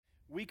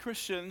We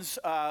Christians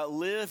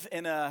live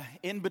in a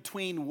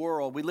in-between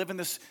world. We live in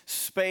this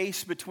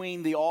space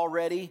between the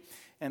already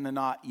and the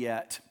not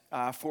yet.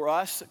 For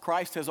us,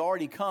 Christ has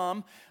already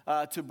come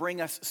to bring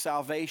us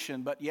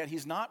salvation, but yet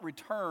he's not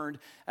returned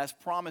as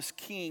promised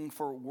king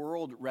for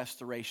world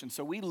restoration.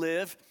 So we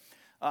live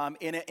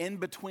in an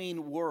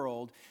in-between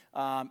world,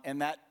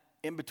 and that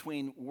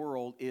in-between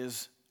world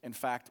is, in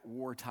fact,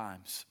 war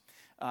times.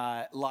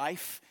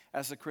 Life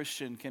as a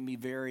Christian can be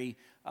very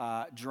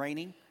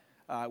draining.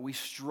 We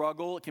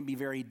struggle. It can be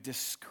very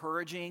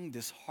discouraging,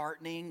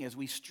 disheartening as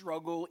we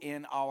struggle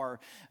in our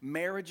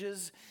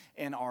marriages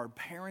and our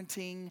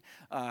parenting.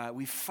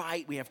 We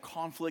fight. We have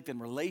conflict in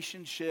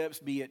relationships,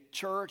 be it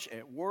church,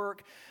 at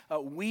work.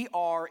 We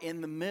are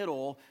in the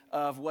middle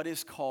of what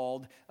is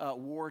called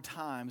war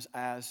times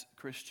as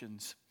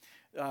Christians.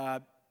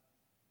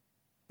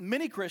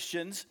 Many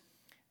Christians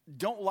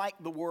don't like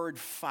the word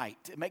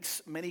fight. It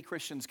makes many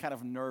Christians kind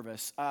of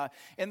nervous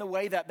in the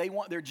way that they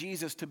want their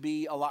Jesus to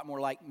be a lot more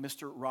like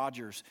Mr.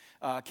 Rogers.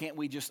 Can't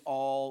we just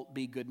all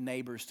be good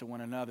neighbors to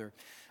one another?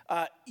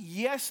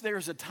 Yes,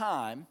 there's a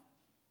time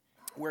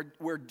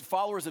where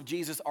followers of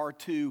Jesus are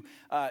to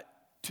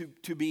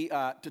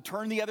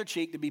turn the other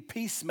cheek, to be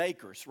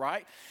peacemakers,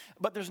 right?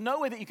 But there's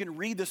no way that you can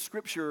read the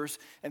scriptures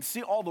and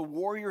see all the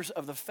warriors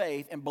of the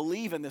faith and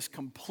believe in this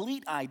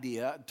complete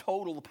idea,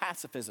 total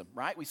pacifism,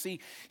 right? We see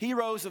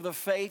heroes of the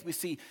faith. We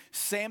see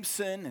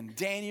Samson and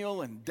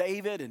Daniel and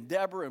David and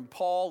Deborah and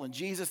Paul and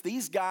Jesus.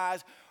 These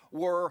guys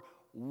were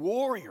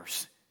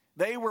warriors.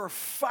 They were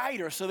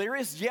fighters. So there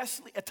is,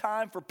 yes, a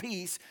time for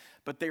peace,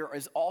 but there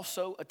is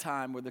also a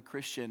time where the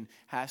Christian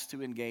has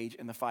to engage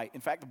in the fight.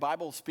 In fact, the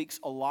Bible speaks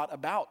a lot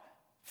about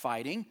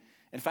fighting.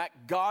 In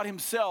fact, God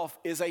himself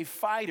is a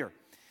fighter.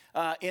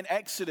 In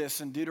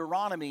Exodus and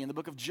Deuteronomy, in the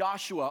book of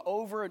Joshua,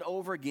 over and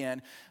over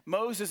again,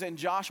 Moses and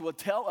Joshua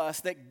tell us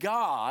that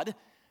God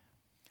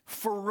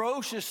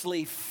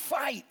ferociously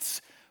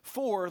fights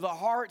for the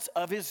hearts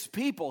of his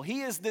people.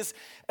 He is this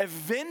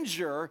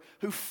avenger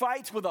who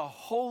fights with a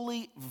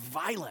holy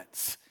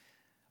violence.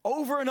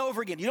 Over and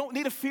over again. You don't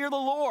need to fear the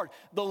Lord.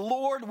 The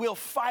Lord will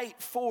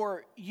fight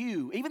for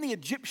you. Even the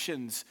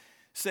Egyptians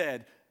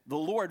said, the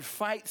Lord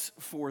fights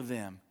for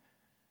them.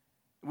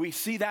 We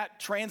see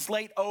that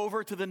translate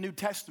over to the New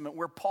Testament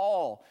where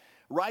Paul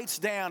writes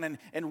down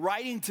and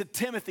writing to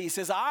Timothy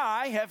says,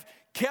 I have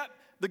kept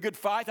the good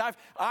fight.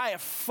 I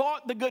have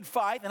fought the good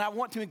fight, and I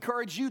want to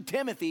encourage you,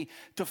 Timothy,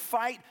 to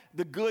fight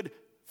the good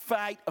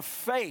fight of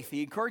faith.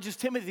 He encourages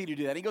Timothy to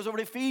do that. He goes over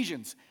to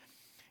Ephesians.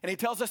 And he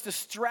tells us to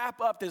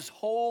strap up this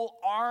whole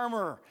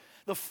armor,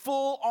 the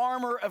full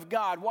armor of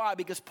God. Why?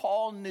 Because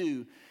Paul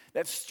knew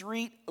that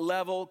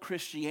street-level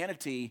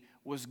Christianity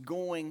was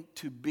going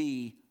to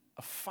be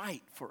a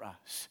fight for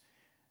us.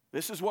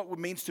 This is what it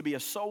means to be a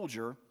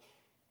soldier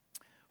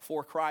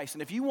for Christ.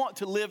 And if you want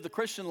to live the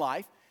Christian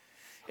life,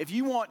 if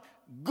you want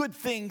good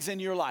things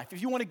in your life,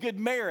 if you want a good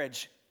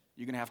marriage,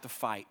 you're going to have to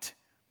fight.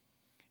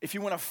 If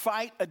you want to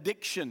fight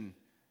addiction,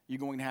 you're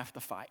going to have to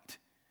fight.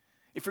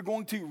 If you're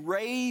going to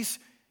raise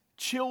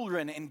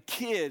children and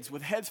kids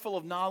with heads full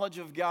of knowledge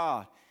of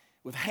God,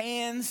 with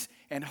hands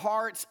and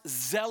hearts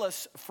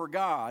zealous for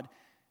God,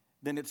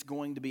 then it's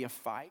going to be a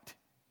fight.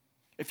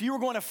 If you were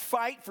going to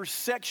fight for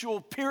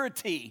sexual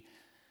purity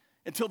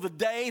until the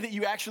day that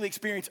you actually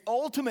experience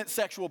ultimate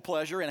sexual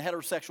pleasure in a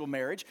heterosexual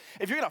marriage,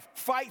 if you're going to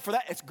fight for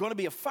that, it's going to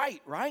be a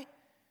fight, right?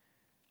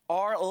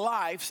 Our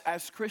lives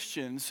as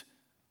Christians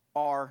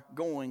are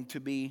going to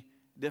be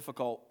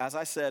difficult. As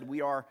I said, we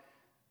are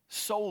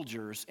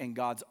soldiers in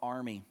God's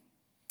army.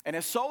 And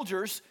as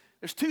soldiers,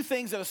 there's two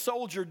things that a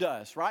soldier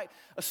does, right?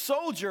 A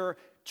soldier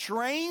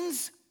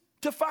trains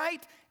to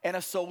fight, and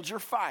a soldier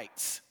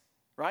fights,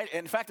 right?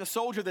 And in fact, a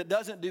soldier that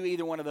doesn't do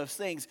either one of those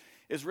things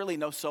is really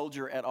no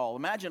soldier at all.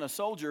 Imagine a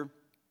soldier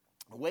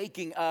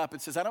waking up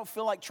and says, I don't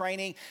feel like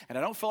training, and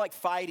I don't feel like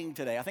fighting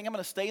today. I think I'm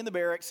going to stay in the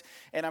barracks,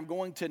 and I'm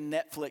going to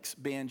Netflix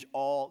binge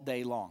all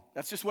day long.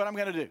 That's just what I'm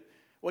going to do.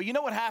 Well, you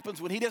know what happens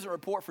when he doesn't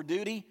report for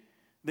duty?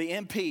 The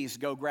MPs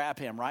go grab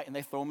him, right? And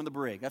they throw him in the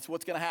brig. That's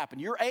what's going to happen.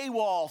 You're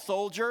AWOL,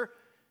 soldier.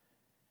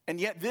 And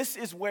yet this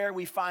is where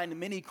we find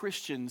many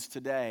Christians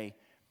today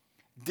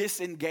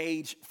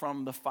disengage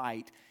from the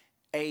fight,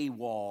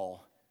 AWOL.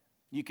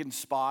 You can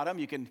spot them.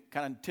 You can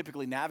kind of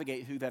typically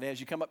navigate who that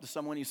is. You come up to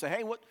someone and you say,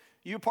 hey, what,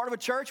 you a part of a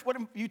church? What,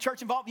 are you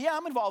church involved? Yeah,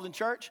 I'm involved in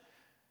church.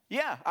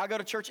 Yeah, I go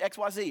to church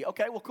XYZ.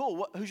 Okay, well,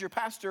 cool. Who's your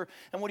pastor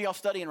and what are y'all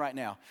studying right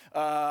now?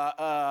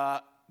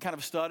 Kind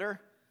of stutter,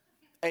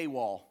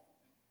 AWOL.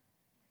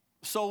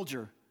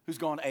 Soldier who's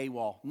gone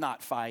AWOL,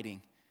 not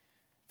fighting.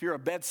 If you're a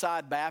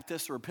bedside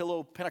Baptist or a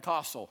pillow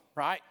Pentecostal,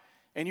 right,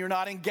 and you're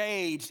not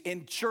engaged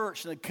in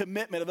church and the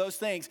commitment of those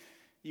things,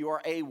 you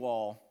are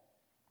AWOL.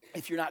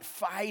 If you're not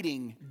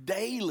fighting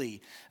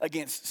daily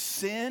against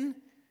sin,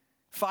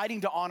 fighting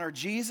to honor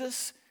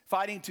Jesus,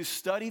 fighting to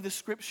study the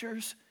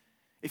scriptures,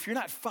 if you're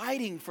not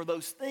fighting for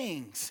those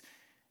things,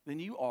 then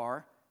you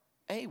are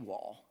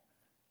AWOL.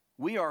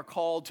 We are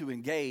called to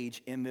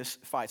engage in this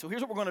fight. So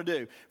here's what we're going to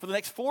do. For the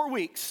next 4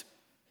 weeks,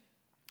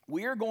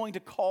 we are going to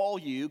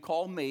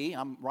call me,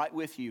 I'm right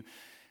with you,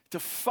 to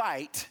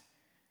fight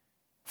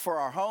for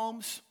our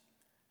homes,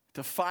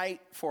 to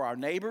fight for our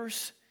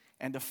neighbors,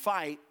 and to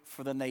fight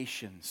for the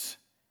nations.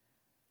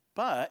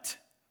 But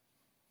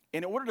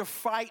in order to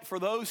fight for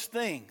those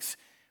things,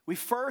 we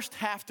first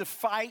have to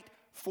fight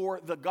for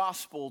the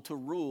gospel to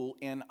rule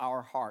in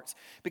our hearts.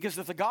 Because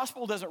if the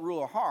gospel doesn't rule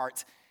our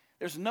hearts,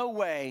 there's no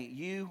way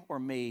you or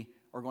me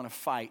are going to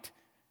fight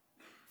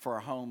for our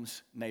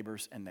homes,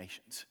 neighbors, and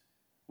nations.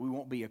 We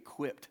won't be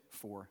equipped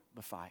for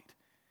the fight.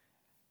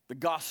 The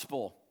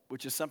gospel,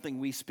 which is something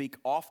we speak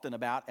often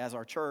about as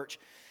our church,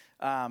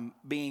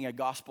 being a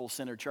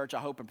gospel-centered church. I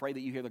hope and pray that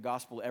you hear the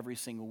gospel every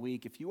single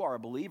week. If you are a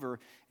believer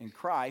in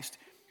Christ,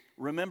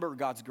 remember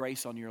God's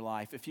grace on your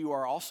life. If you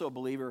are also a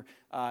believer,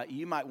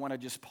 you might want to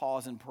just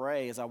pause and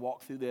pray as I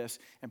walk through this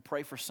and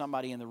pray for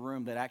somebody in the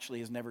room that actually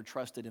has never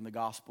trusted in the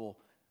gospel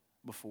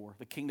before.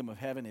 The kingdom of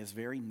heaven is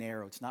very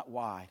narrow. It's not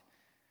wide.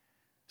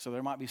 So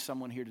there might be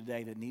someone here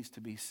today that needs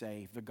to be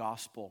saved. The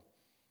gospel.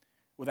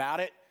 Without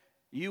it,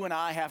 you and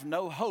I have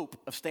no hope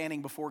of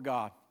standing before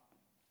God.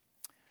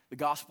 The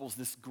gospel is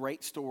this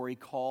great story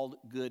called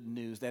good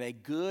news, that a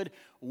good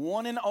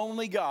one and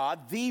only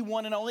God, the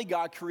one and only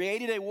God,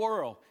 created a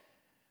world,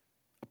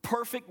 a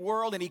perfect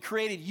world, and he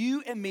created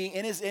you and me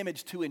in his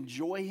image to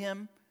enjoy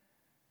him,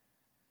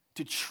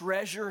 to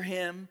treasure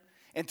him,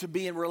 and to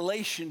be in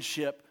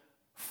relationship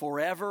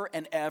forever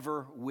and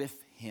ever with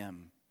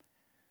him.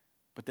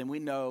 But then we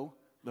know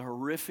the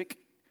horrific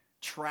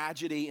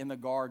tragedy in the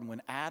garden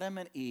when Adam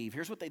and Eve,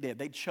 here's what they did.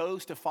 They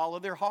chose to follow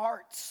their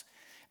hearts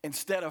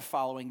instead of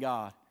following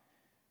God.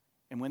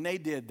 And when they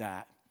did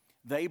that,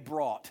 they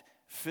brought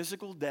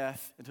physical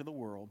death into the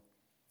world,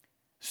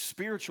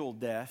 spiritual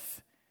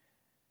death,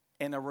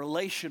 and a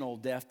relational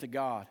death to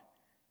God.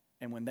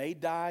 And when they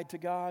died to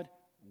God,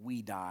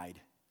 we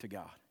died to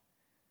God.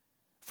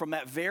 From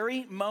that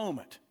very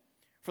moment,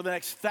 for the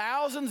next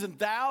thousands and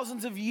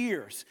thousands of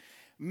years,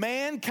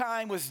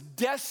 mankind was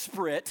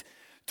desperate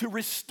to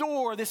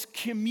restore this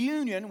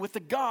communion with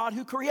the God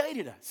who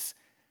created us.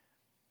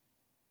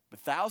 But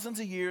thousands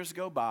of years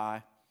go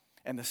by,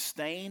 and the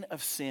stain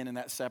of sin and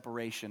that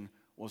separation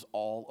was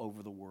all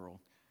over the world.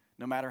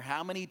 No matter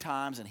how many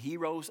times and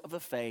heroes of the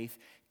faith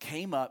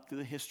came up through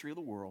the history of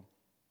the world,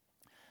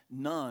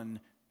 none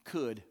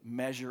could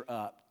measure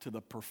up to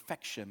the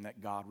perfection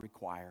that God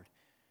required.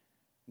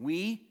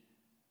 We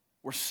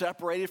were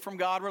separated from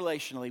God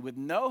relationally with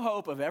no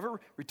hope of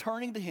ever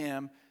returning to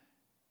him,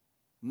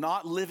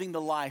 not living the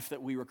life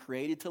that we were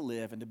created to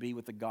live and to be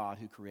with the God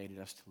who created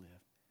us to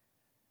live.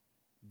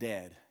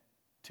 Dead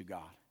to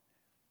God.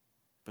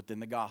 But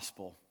then the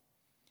gospel,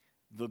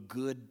 the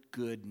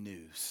good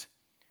news,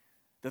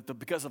 that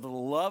because of the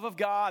love of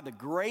God, the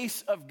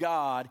grace of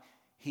God,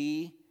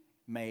 he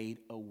made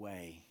a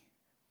way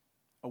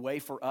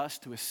for us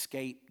to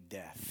escape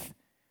death,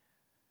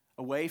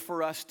 a way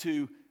for us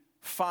to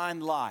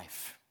find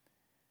life.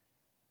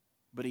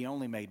 But he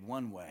only made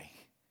one way.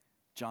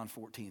 John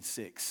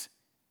 14:6,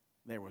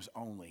 there was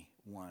only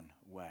one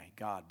way.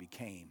 God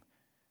became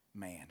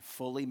man,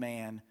 fully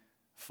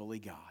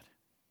God.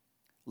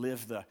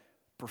 Lived the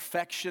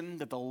perfection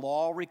that the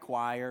law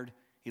required.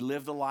 He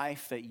lived the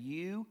life that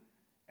you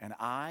and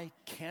I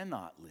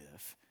cannot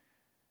live.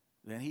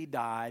 Then he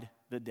died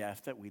the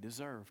death that we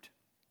deserved.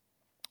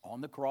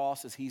 On the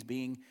cross, as he's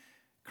being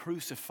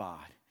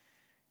crucified,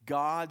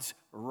 God's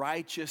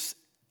righteous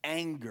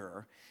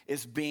anger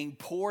is being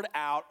poured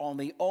out on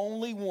the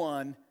only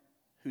one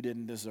who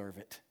didn't deserve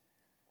it.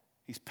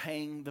 He's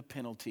paying the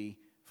penalty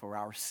for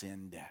our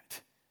sin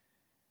debt.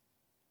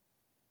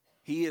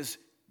 He is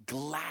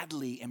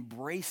gladly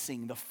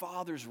embracing the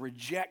Father's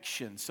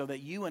rejection so that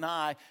you and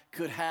I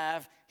could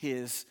have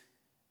his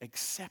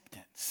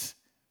acceptance.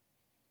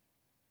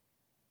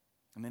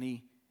 And then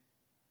he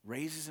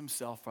raises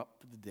himself up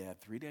to the dead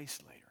 3 days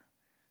later,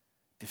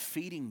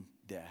 defeating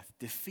death,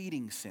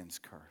 defeating sin's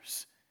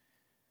curse.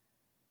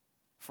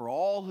 For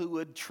all who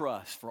would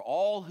trust, for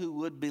all who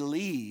would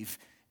believe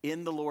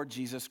in the Lord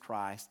Jesus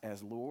Christ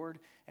as Lord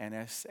and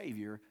as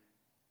Savior,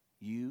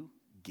 you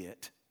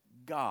get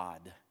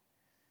God.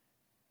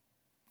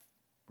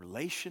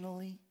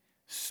 Relationally,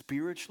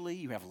 spiritually,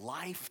 you have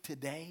life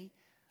today,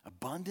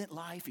 abundant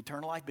life,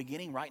 eternal life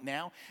beginning right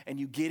now, and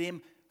you get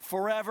him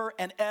forever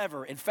and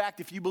ever. In fact,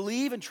 if you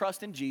believe and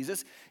trust in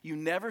Jesus, you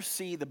never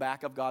see the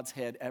back of God's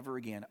head ever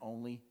again,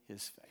 only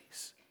his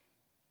face.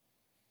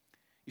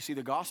 You see,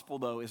 the gospel,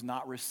 though, is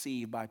not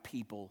received by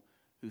people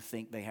who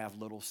think they have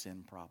little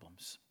sin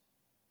problems.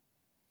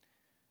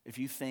 If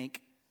you think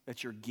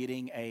that you're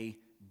getting a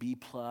B+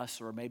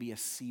 or maybe a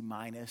C-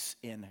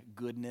 in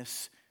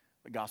goodness,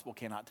 the gospel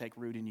cannot take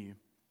root in you.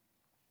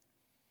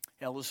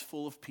 Hell is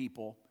full of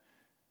people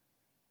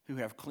who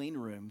have clean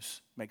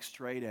rooms, make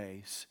straight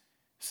A's,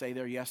 say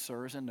their yes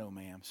sirs and no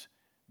ma'ams,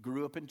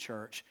 grew up in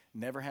church,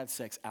 never had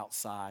sex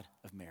outside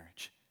of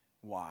marriage.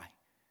 Why?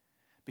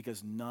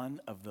 Because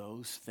none of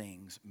those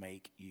things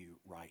make you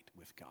right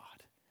with God.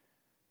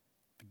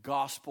 The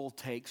gospel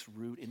takes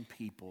root in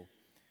people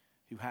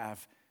who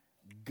have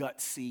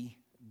gutsy,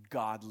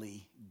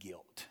 godly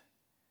guilt,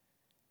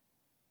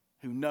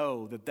 who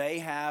know that they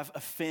have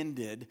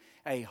offended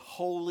a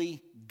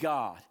holy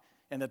God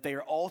and that they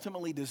are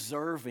ultimately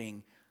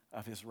deserving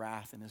of his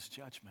wrath and his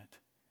judgment.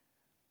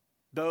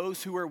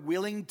 Those who are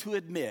willing to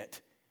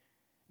admit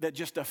that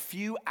just a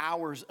few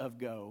hours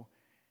ago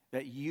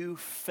that you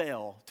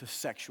fell to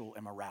sexual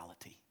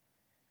immorality.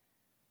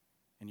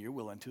 And you're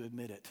willing to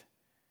admit it.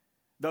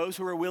 Those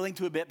who are willing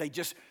to admit they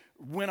just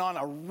went on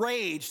a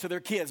rage to their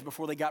kids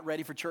before they got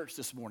ready for church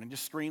this morning,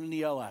 just screaming and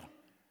yell at them.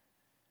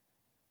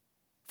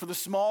 For the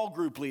small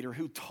group leader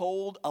who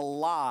told a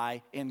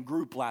lie in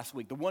group last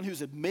week, the one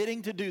who's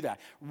admitting to do that,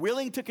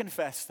 willing to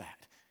confess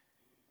that.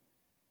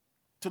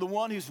 To the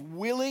one who's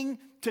willing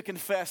to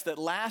confess that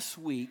last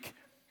week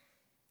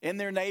in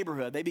their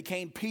neighborhood, they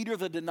became Peter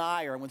the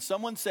denier. And when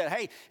someone said,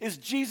 hey, is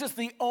Jesus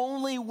the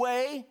only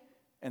way?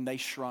 And they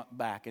shrunk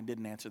back and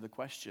didn't answer the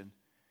question.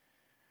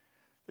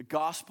 The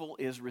gospel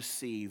is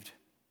received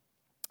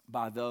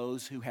by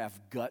those who have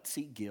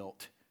gutsy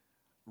guilt,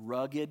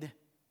 rugged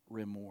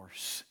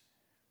remorse.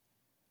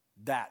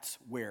 That's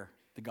where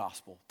the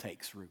gospel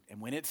takes root.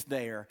 And when it's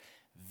there,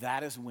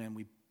 that is when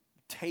we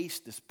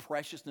taste this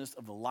preciousness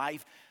of the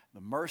life,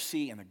 the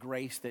mercy, and the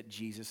grace that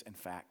Jesus, in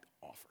fact,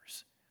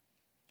 offers.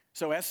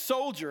 So as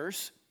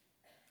soldiers,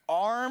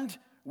 armed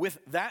with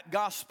that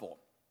gospel,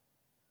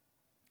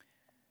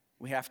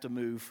 we have to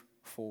move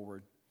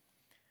forward.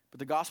 But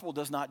the gospel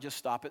does not just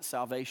stop at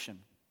salvation.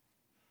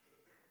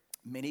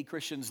 Many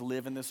Christians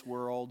live in this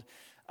world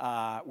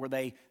where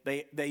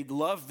they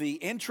love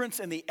the entrance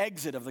and the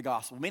exit of the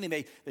gospel, meaning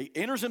they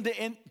enters them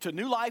to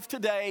new life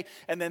today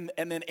and then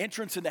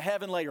entrance into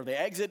heaven later. They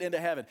exit into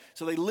heaven.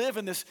 So they live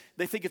in this,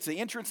 they think it's the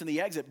entrance and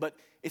the exit, but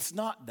it's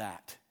not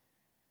that.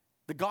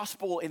 The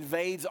gospel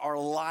invades our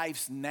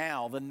lives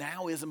now. The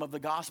nowism of the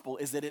gospel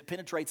is that it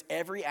penetrates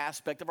every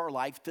aspect of our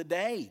life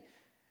today.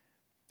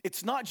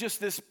 It's not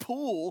just this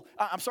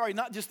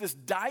not just this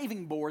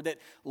diving board that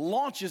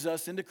launches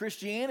us into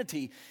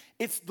Christianity.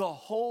 It's the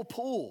whole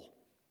pool.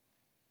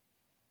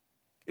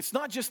 It's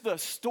not just the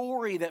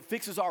story that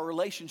fixes our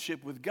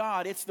relationship with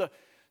God. It's the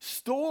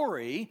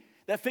story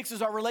that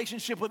fixes our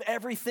relationship with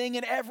everything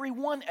and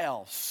everyone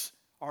else.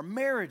 Our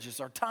marriages,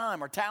 our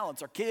time, our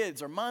talents, our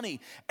kids, our money,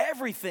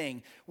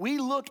 everything we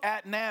look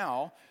at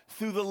now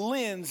through the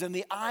lens and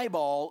the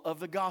eyeball of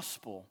the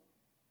gospel.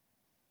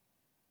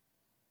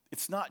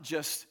 It's not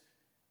just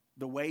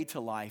the way to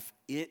life,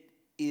 it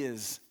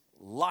is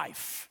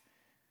life.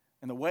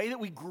 And the way that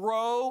we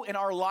grow in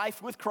our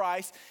life with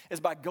Christ is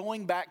by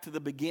going back to the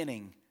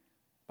beginning,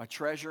 by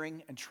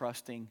treasuring and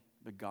trusting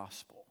the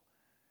gospel.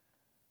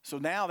 So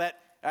now that,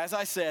 as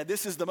I said,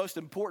 this is the most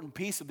important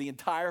piece of the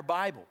entire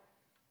Bible.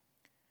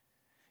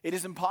 It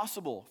is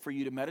impossible for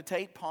you to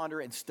meditate, ponder,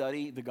 and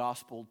study the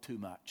gospel too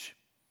much.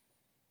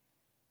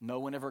 No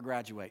one ever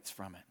graduates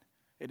from it.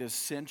 It is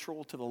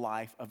central to the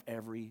life of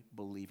every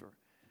believer.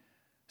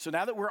 So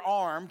now that we're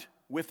armed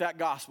with that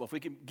gospel, if we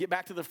can get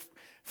back to the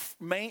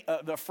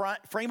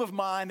frame of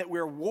mind that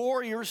we're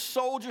warriors,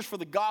 soldiers for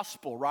the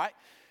gospel, right?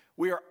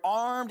 We are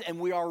armed and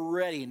we are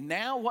ready.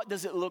 Now what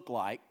does it look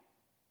like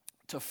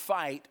to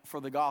fight for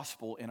the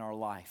gospel in our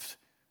lives?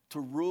 To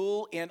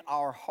rule in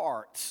our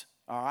hearts,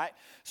 all right?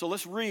 So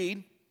let's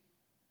read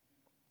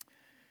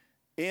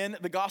in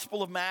the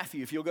Gospel of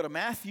Matthew. If you'll go to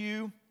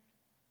Matthew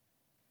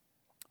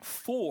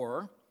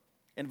 4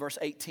 in verse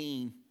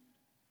 18.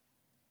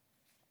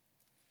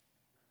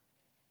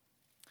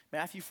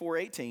 Matthew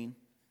 4:18.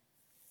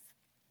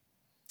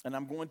 And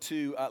I'm going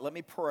to, let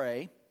me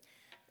pray,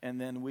 and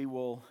then we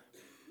will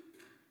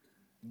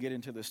get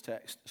into this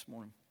text this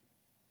morning.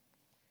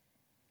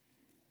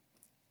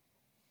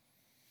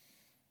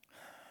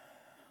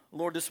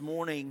 Lord, this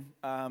morning,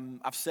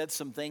 I've said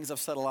some things. I've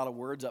said a lot of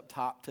words up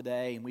top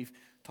today, and we've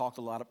talked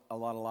a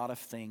lot of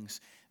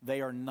things.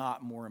 They are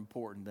not more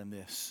important than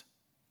this.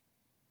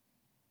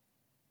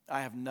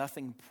 I have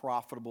nothing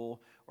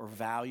profitable or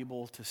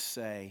valuable to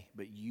say,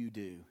 but you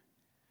do.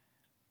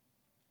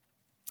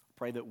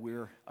 Pray that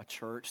we're a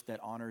church that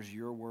honors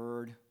your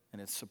word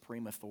and its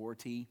supreme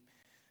authority.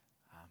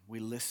 We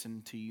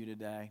listen to you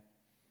today.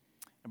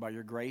 And by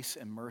your grace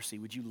and mercy,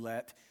 would you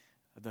let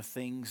the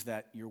things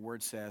that your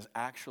word says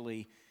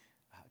actually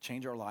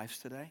change our lives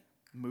today?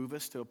 Move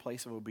us to a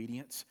place of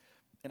obedience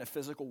in a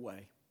physical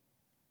way.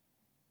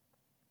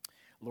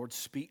 Lord,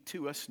 speak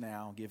to us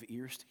now. Give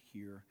ears to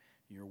hear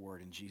your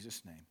word. In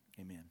Jesus' name,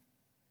 amen.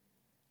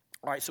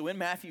 All right, so in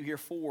Matthew here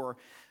 4,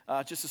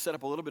 just to set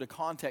up a little bit of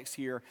context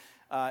here,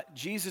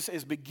 Jesus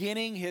is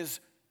beginning his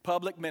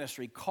public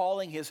ministry,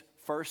 calling his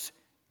first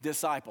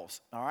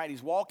disciples. All right,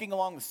 he's walking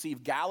along the Sea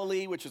of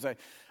Galilee, which is a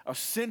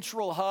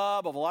central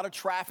hub of a lot of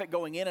traffic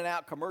going in and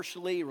out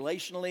commercially,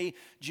 relationally,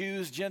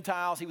 Jews,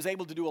 Gentiles. He was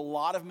able to do a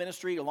lot of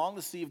ministry along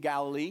the Sea of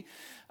Galilee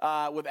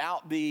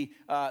without the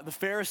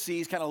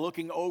Pharisees kind of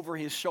looking over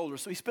his shoulder.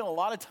 So he spent a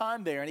lot of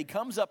time there, and he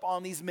comes up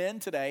on these men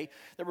today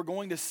that we're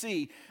going to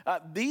see.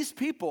 These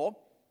people,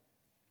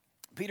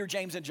 Peter,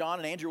 James, and John,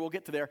 and Andrew, we'll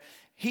get to there.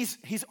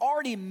 He's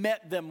already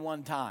met them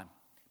one time.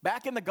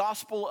 Back in the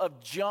Gospel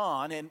of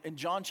John, in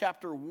John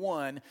chapter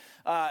 1,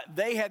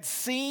 they had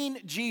seen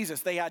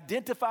Jesus. They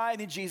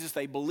identified in Jesus.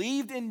 They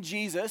believed in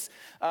Jesus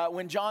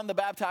when John the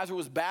Baptizer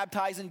was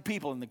baptizing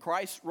people. And the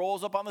Christ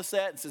rolls up on the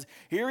set and says,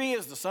 "Here he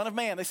is, the Son of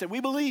Man." They said,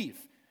 "We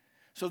believe."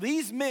 So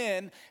these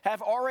men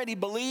have already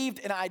believed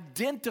and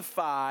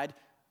identified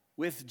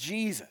with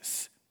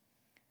Jesus.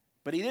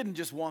 But he didn't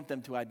just want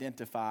them to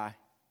identify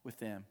with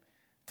them.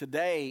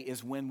 Today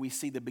is when we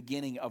see the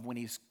beginning of when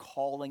he's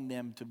calling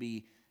them to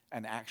be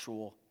an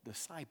actual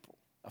disciple,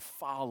 a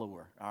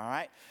follower, all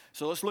right?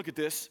 So let's look at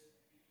this.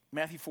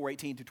 Matthew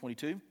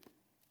 4:18-22.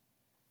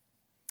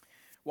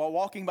 While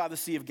walking by the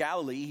Sea of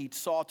Galilee, he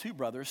saw two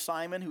brothers,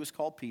 Simon, who was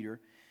called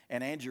Peter,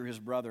 and Andrew, his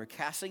brother,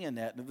 casting a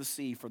net into the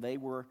sea, for they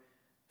were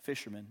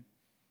fishermen.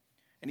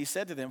 And he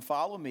said to them,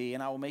 "Follow me,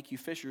 and I will make you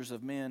fishers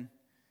of men."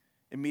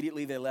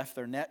 Immediately they left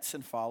their nets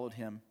and followed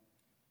him.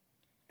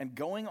 And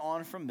going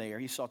on from there,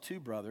 he saw two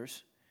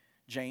brothers,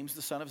 James,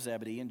 the son of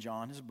Zebedee, and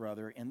John, his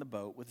brother, in the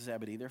boat with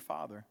Zebedee, their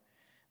father,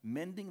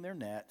 mending their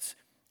nets,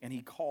 and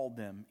he called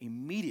them.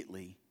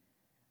 Immediately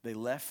they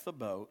left the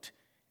boat,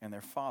 and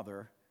their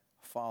father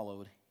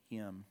followed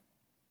him.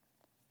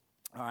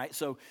 All right,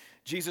 so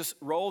Jesus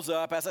rolls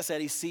up. As I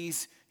said,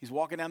 he's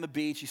walking down the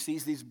beach. He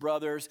sees these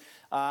brothers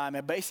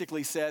and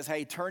basically says,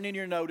 "Hey, turn in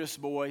your notice,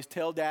 boys.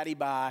 Tell Daddy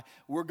bye.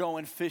 We're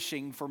going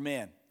fishing for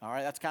men." All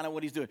right, that's kind of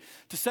what he's doing.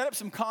 To set up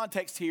some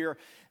context here,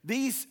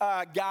 these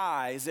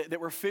guys that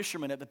were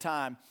fishermen at the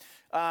time,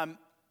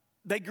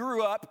 they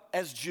grew up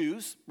as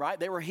Jews, right?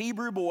 They were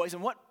Hebrew boys.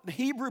 And what the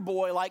Hebrew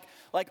boy, like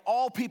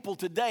all people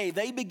today,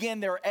 they begin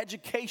their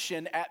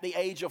education at the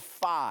age of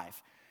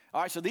 5.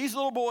 All right, so these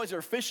little boys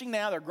are fishing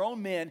now. They're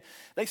grown men.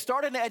 They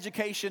started an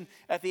education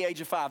at the age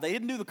of 5. They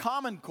didn't do the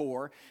Common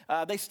Core.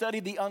 They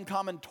studied the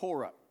Uncommon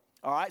Torah.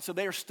 All right, so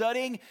they are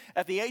studying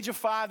at the age of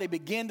 5. They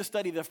begin to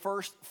study the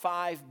first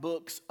 5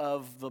 books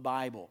of the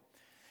Bible.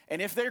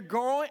 And if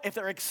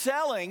they're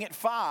excelling at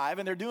 5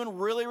 and they're doing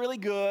really, really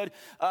good,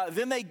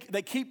 then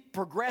they keep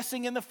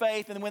progressing in the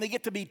faith. And when they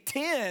get to be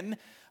 10,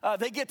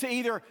 they get to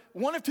either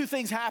one of two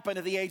things happen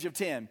at the age of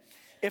 10.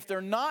 If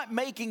they're not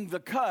making the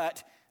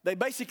cut, they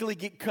basically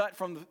get cut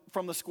from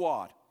the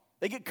squad.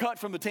 They get cut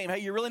from the team. Hey,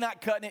 you're really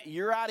not cutting it.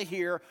 You're out of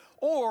here.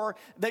 Or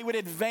they would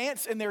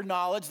advance in their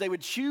knowledge. They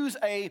would choose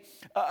a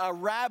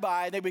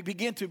rabbi. They would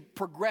begin to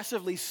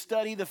progressively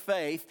study the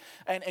faith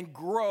and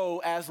grow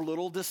as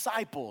little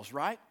disciples,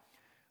 right?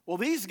 Well,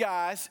 these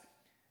guys,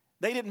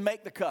 they didn't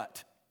make the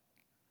cut.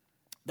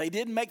 They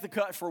didn't make the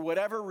cut for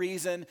whatever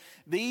reason.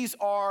 These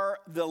are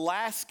the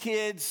last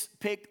kids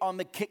picked on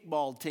the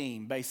kickball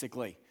team,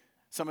 basically.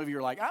 Some of you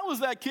are like, "I was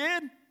that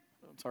kid."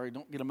 Sorry,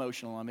 don't get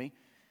emotional on me.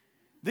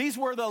 These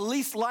were the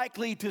least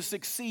likely to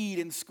succeed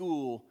in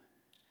school.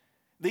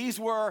 These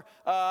were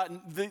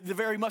the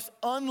very most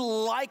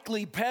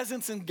unlikely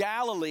peasants in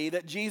Galilee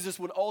that Jesus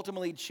would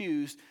ultimately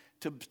choose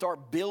to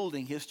start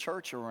building his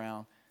church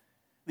around.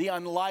 The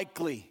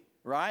unlikely,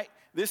 right?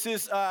 This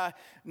is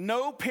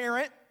no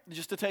parent,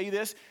 just to tell you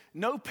this,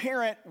 no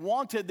parent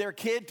wanted their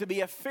kid to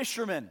be a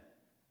fisherman.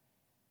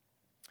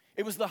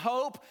 It was the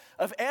hope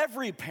of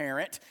every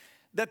parent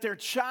that their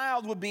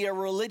child would be a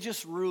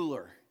religious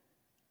ruler.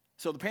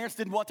 So the parents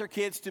didn't want their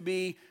kids to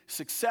be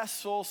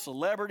successful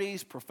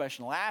celebrities,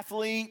 professional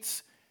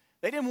athletes.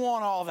 They didn't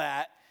want all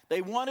that.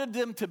 They wanted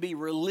them to be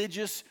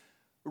religious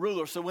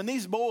rulers. So when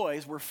these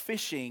boys were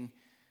fishing,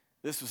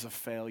 this was a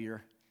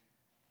failure.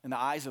 In the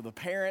eyes of the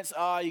parents,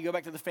 you go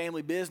back to the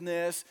family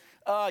business.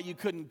 You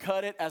couldn't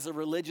cut it as a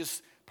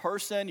religious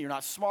person. You're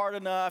not smart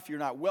enough. You're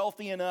not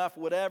wealthy enough,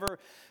 whatever.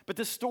 But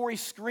this story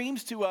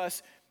screams to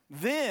us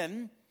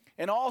then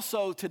and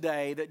also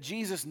today that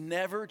Jesus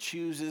never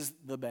chooses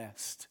the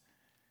best.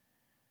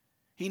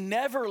 He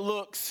never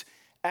looks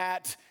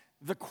at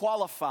the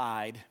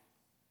qualified.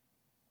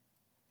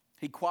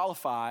 He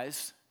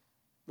qualifies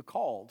the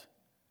called.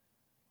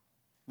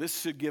 This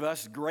should give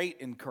us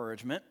great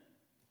encouragement,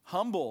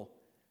 humble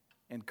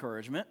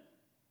encouragement.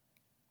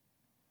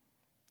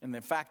 And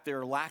in fact,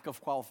 their lack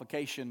of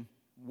qualification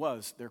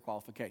was their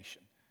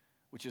qualification,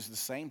 which is the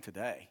same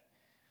today.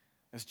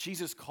 As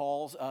Jesus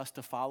calls us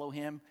to follow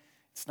him,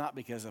 it's not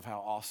because of how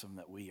awesome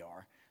that we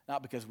are,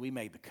 not because we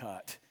made the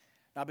cut,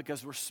 not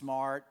because we're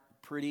smart,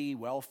 pretty,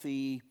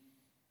 wealthy,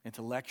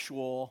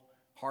 intellectual,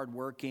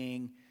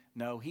 hardworking.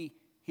 No, he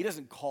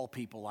doesn't call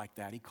people like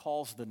that. He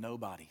calls the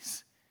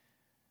nobodies,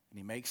 and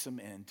he makes them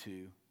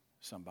into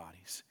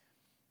somebodies.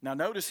 Now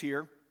notice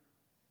here,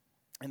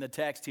 in the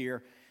text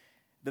here,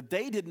 that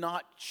they did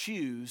not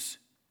choose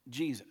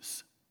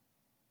Jesus.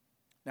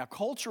 Now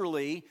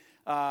culturally,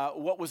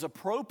 what was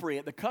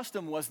appropriate, the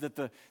custom was that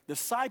the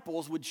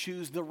disciples would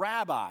choose the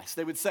rabbis.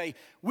 They would say,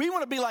 "We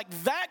want to be like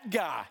that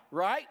guy,"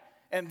 right?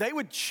 And they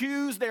would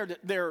choose their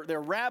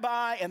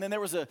rabbi, and then there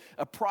was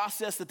a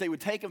process that they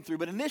would take them through.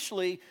 But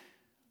initially,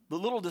 the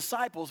little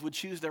disciples would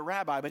choose their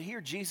rabbi. But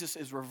here Jesus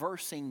is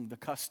reversing the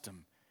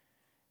custom.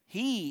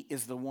 He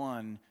is the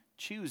one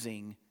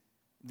choosing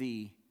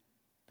the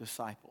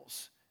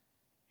disciples.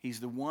 He's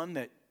the one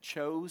that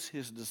chose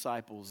his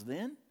disciples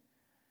then,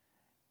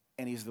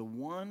 and he's the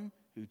one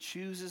who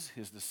chooses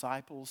his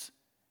disciples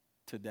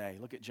today.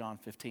 Look at John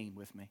 15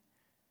 with me.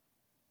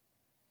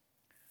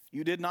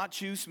 You did not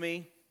choose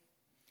me,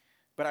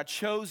 but I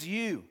chose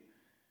you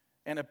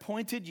and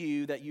appointed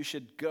you that you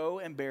should go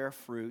and bear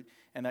fruit,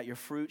 and that your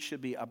fruit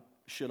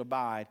should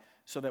abide,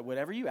 so that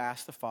whatever you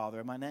ask the Father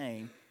in my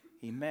name,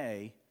 he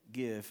may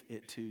give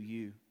it to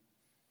you.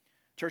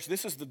 Church,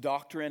 this is the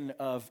doctrine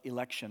of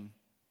election.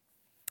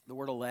 The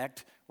word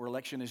elect or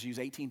election is used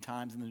 18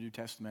 times in the New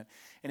Testament.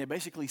 And it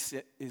basically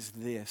is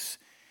this,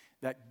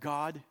 that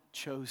God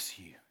chose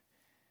you.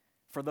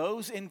 For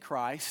those in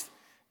Christ,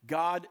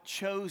 God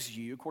chose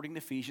you, according to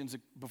Ephesians,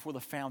 before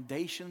the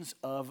foundations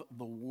of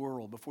the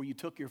world. Before you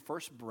took your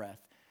first breath,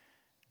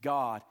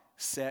 God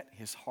set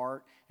his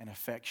heart and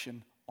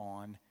affection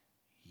on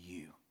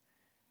you.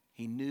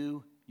 He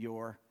knew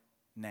your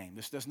name.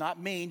 This does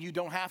not mean you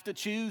don't have to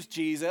choose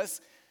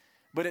Jesus,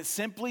 but it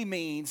simply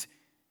means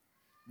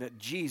that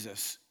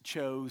Jesus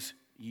chose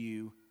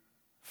you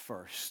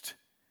first.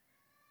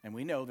 And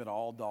we know that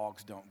all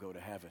dogs don't go to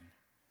heaven.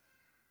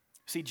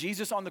 See,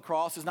 Jesus on the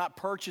cross is not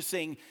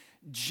purchasing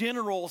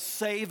general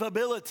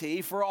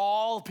savability for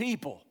all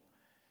people.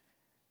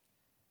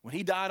 When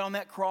he died on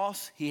that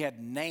cross, he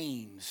had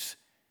names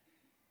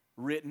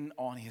written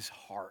on his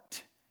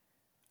heart,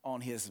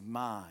 on his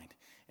mind.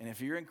 And if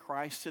you're in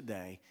Christ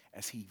today,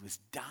 as he was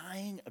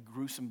dying a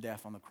gruesome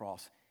death on the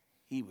cross,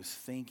 he was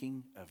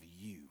thinking of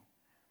you,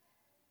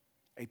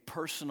 a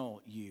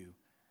personal you,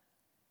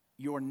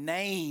 your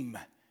name,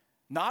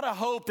 not a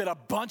hope that a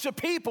bunch of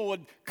people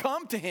would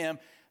come to him,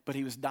 but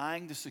he was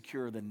dying to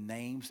secure the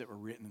names that were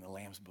written in the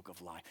Lamb's Book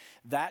of Life.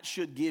 That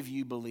should give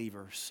you,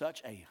 believer,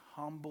 such a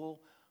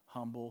humble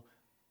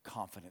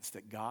confidence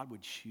that God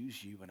would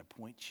choose you and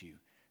appoint you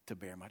to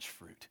bear much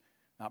fruit.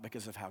 Not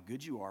because of how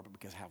good you are, but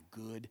because of how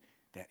good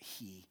that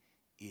he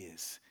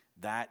is.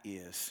 That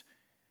is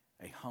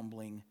a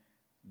humbling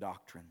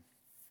doctrine.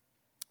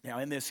 Now,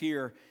 in this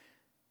here,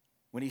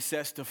 when he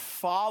says to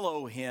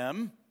follow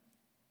him,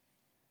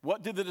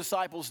 what did the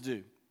disciples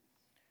do?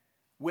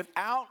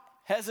 Without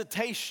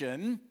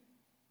hesitation,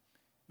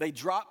 they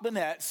drop the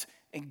nets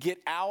and get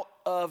out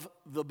of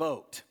the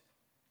boat.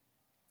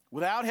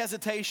 Without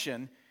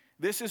hesitation,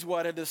 this is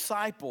what a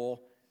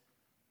disciple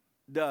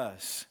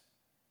does.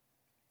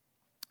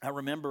 I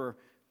remember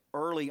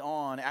early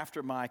on,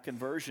 after my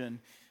conversion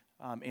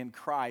in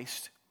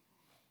Christ,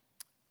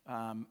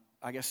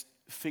 I guess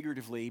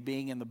figuratively,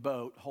 being in the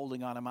boat,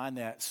 holding onto my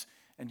nets,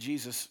 and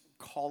Jesus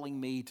calling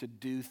me to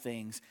do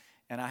things.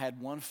 And I had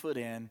one foot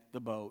in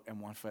the boat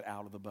and one foot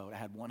out of the boat. I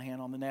had one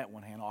hand on the net,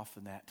 one hand off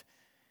the net.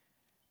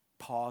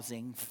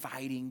 Pausing,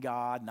 fighting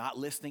God, not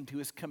listening to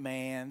his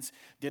commands.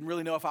 Didn't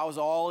really know if I was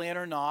all in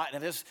or not.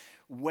 And I just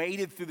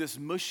waded through this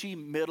mushy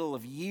middle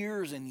of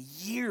years and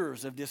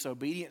years of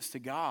disobedience to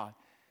God.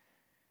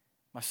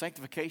 My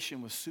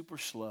sanctification was super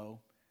slow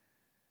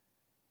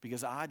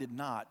because I did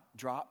not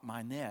drop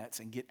my nets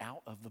and get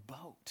out of the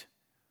boat.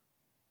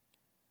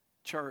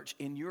 Church,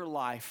 in your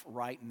life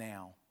right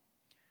now,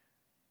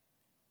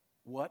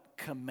 what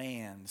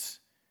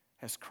commands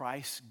has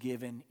Christ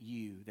given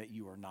you that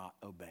you are not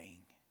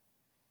obeying?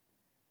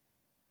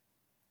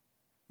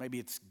 Maybe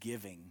it's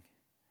giving.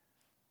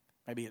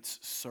 Maybe it's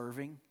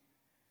serving.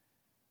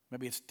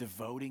 Maybe it's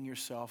devoting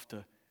yourself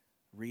to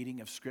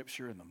reading of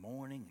Scripture in the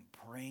morning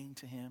and praying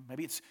to him.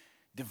 Maybe it's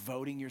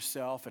devoting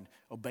yourself and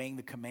obeying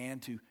the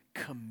command to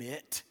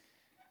commit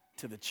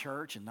to the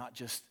church and not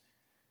just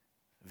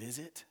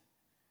visit.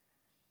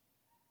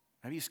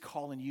 Maybe he's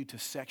calling you to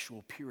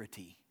sexual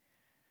purity,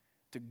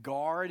 to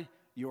guard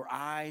your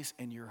eyes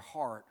and your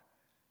heart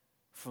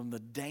from the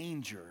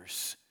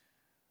dangers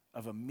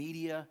of a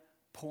media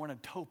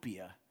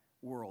pornotopia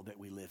world that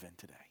we live in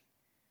today.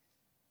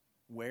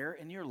 Where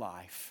in your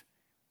life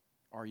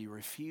are you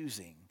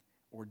refusing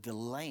or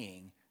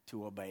delaying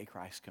to obey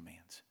Christ's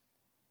commands?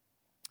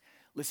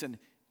 Listen,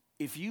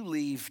 if you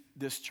leave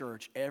this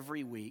church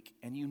every week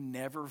and you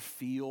never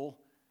feel,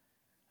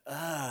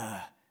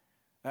 I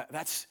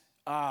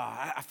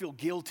feel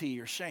guilty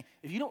or shame.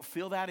 If you don't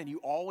feel that and you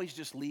always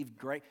just leave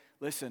great,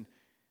 listen,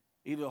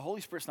 either the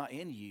Holy Spirit's not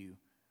in you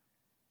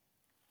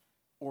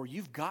or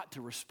you've got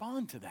to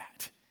respond to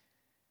that.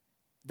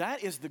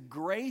 That is the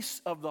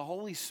grace of the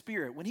Holy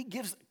Spirit. When he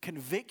gives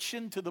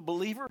conviction to the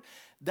believer,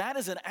 that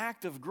is an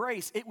act of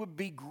grace. It would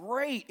be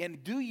great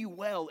and do you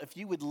well if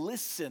you would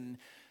listen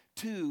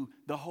to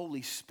the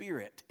Holy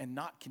Spirit and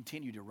not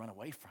continue to run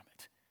away from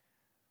it.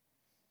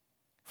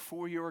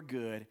 For your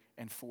good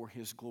and for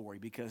his glory,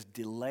 because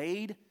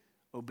delayed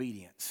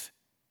obedience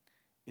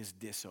is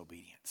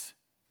disobedience.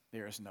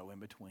 There is no in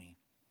between.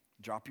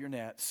 Drop your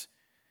nets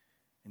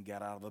and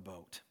get out of the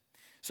boat.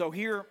 So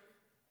here's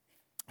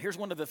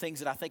one of the things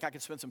that I think I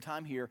could spend some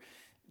time here.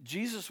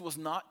 Jesus was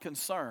not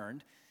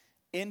concerned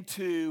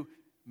into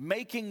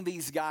making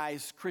these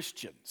guys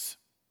Christians.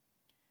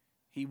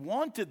 He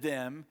wanted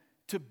them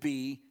to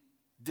be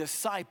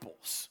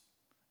disciples.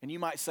 And you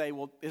might say,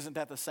 well, isn't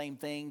that the same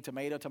thing?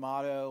 Tomato,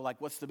 tomato,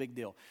 like what's the big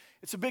deal?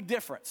 It's a big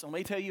difference. Let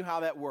me tell you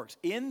how that works.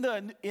 In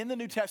the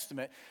New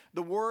Testament,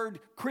 the word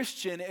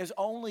Christian is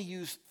only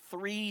used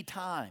 3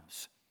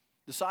 times.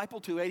 Disciple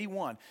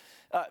 281.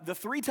 The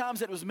 3 times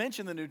that it was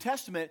mentioned in the New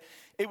Testament,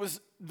 it was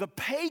the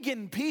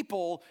pagan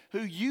people who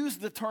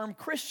used the term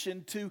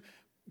Christian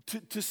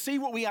to see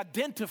what we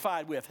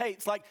identified with. Hey,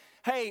 it's like,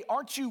 hey,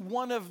 aren't you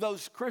one of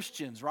those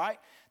Christians, right?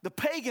 The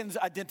pagans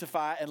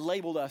identify and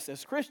labeled us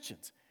as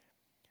Christians.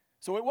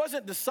 So it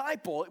wasn't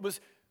disciple, it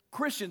was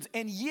Christians.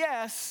 And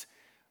yes,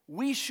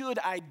 we should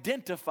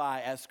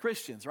identify as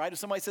Christians, right? If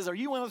somebody says, are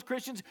you one of those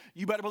Christians?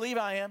 You better believe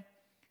I am,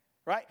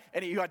 right?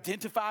 And you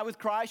identify with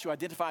Christ, you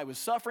identify with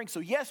suffering. So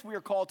yes, we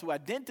are called to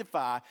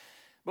identify.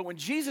 But when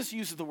Jesus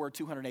uses the word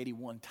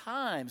 281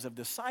 times of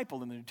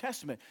disciple in the New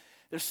Testament,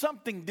 there's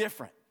something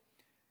different.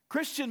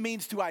 Christian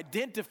means to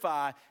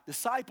identify.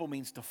 Disciple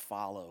means to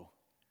follow,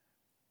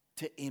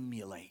 to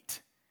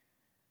emulate.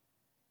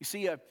 You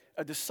see, a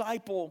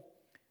disciple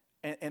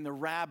and the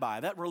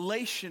rabbi, that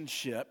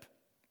relationship,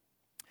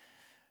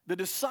 the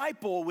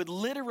disciple would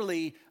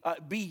literally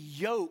be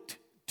yoked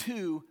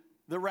to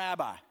the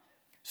rabbi.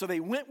 So they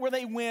went where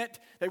they went.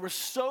 They were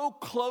so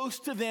close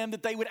to them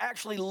that they would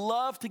actually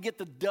love to get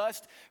the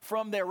dust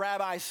from their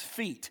rabbi's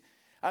feet.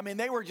 I mean,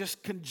 they were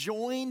just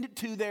conjoined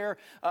to their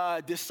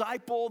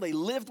disciple. They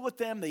lived with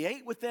them. They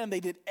ate with them. They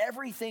did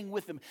everything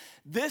with them.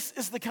 This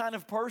is the kind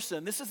of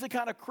person, this is the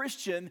kind of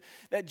Christian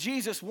that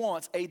Jesus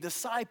wants, a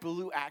disciple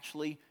who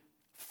actually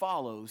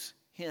follows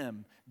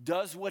him,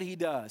 does what he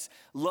does,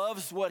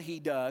 loves what he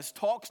does,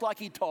 talks like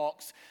he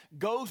talks,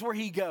 goes where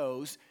he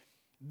goes.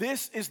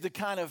 This is the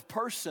kind of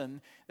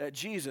person that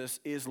Jesus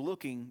is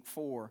looking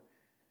for.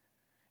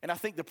 And I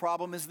think the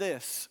problem is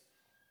this.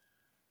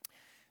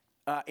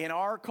 In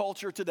our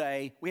culture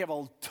today, we have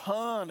a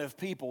ton of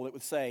people that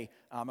would say,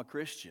 I'm a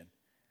Christian,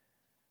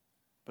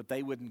 but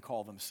they wouldn't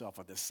call themselves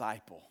a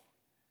disciple.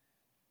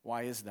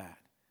 Why is that?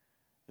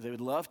 Because they would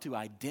love to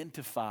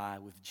identify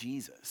with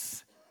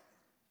Jesus.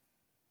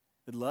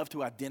 They'd love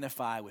to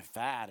identify with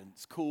that, and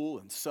it's cool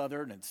and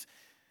southern and it's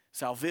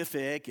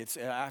salvific. It's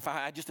if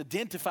I just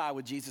identify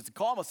with Jesus and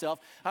call myself,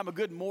 I'm a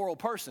good moral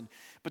person.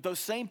 But those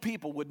same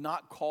people would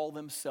not call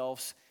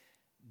themselves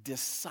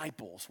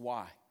disciples.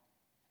 Why?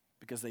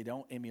 Because they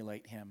don't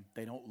emulate him.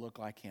 They don't look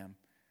like him.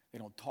 They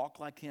don't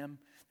talk like him.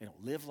 They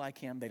don't live like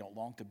him. They don't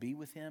long to be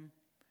with him.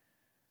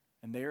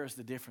 And there is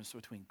the difference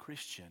between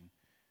Christian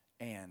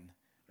and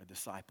a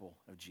disciple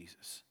of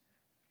Jesus.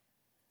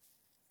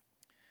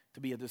 To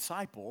be a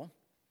disciple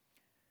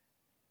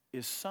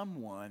is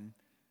someone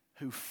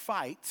who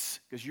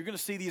fights, because you're going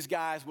to see these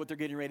guys, what they're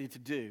getting ready to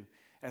do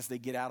as they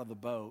get out of the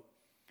boat.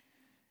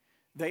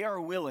 They are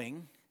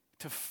willing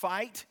to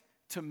fight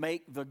to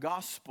make the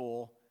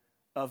gospel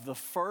of the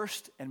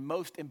first and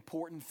most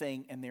important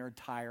thing in their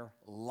entire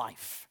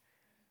life.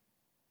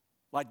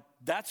 Like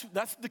that's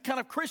the kind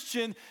of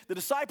Christian, the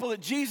disciple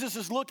that Jesus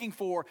is looking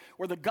for,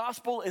 where the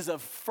gospel is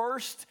of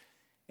first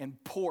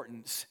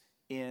importance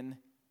in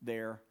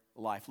their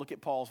life. Look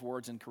at Paul's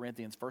words in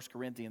Corinthians, 1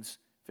 Corinthians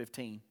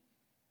 15.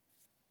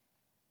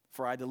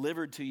 For I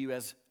delivered to you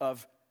as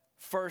of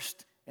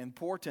first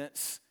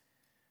importance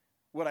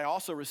what I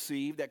also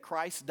received, that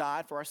Christ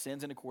died for our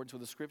sins in accordance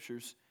with the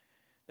Scriptures,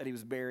 that he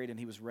was buried and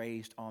he was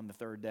raised on the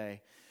 3rd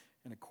day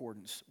in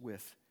accordance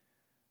with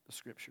the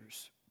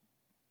Scriptures.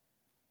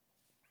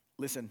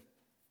 Listen,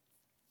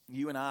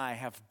 you and I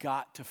have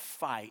got to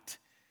fight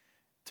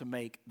to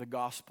make the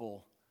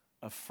gospel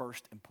of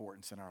first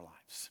importance in our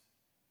lives.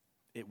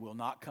 It will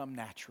not come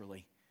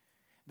naturally.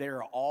 There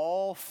are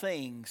all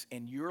things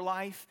in your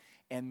life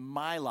and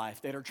my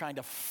life that are trying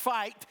to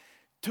fight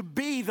to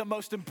be the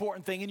most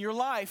important thing in your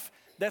life.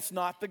 That's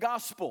not the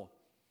gospel.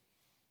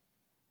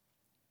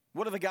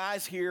 What are the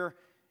guys here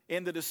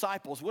in the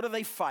disciples? What do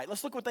they fight?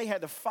 Let's look what they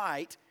had to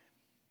fight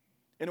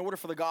in order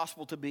for the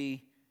gospel to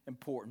be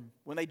important.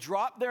 When they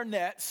dropped their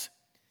nets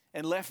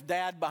and left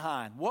dad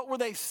behind, what were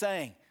they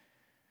saying?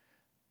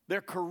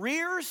 Their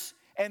careers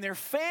and their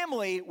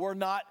family were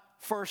not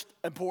first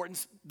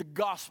importance. The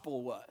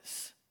gospel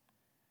was.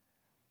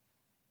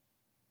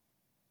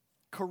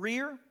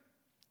 Career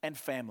and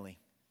family.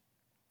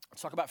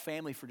 Let's talk about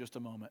family for just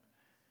a moment.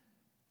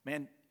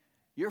 Man,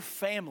 your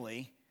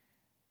family,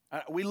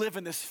 we live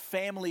in this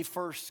family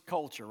first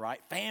culture, right?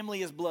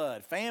 Family is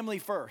blood, family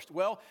first.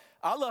 Well,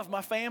 I love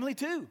my family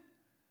too.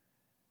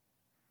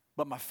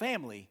 But my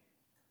family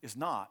is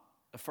not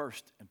the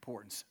first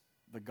importance.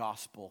 The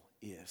gospel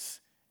is.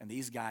 And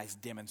these guys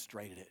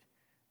demonstrated it.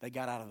 They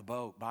got out of the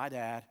boat. Bye,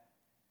 Dad.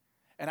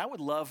 And I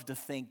would love to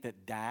think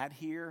that Dad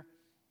here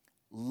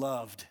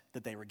loved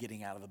that they were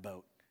getting out of the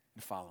boat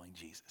and following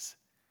Jesus.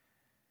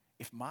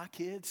 If my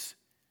kids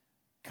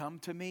come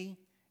to me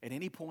at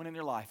any point in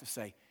their life and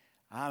say,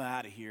 I'm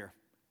out of here,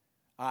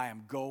 I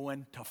am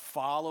going to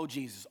follow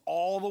Jesus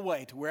all the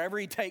way to wherever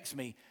he takes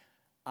me,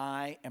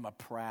 I am a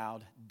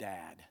proud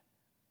dad.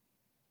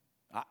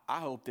 I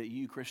hope that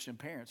you Christian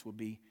parents will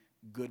be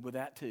good with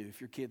that too.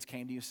 If your kids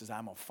came to you and says,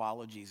 I'm going to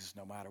follow Jesus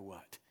no matter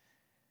what.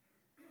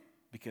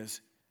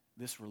 Because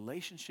this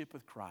relationship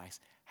with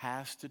Christ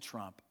has to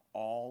trump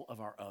all of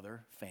our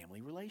other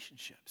family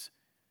relationships.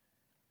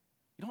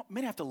 You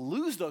may not have to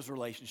lose those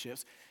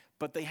relationships,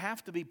 but they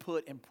have to be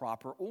put in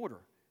proper order.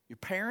 Your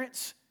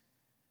parents,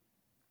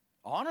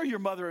 honor your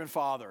mother and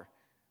father,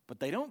 but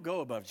they don't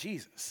go above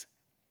Jesus.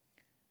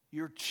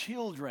 Your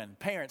children,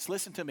 parents,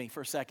 listen to me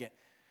for a second.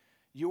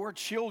 Your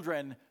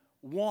children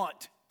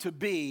want to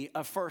be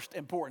of first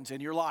importance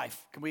in your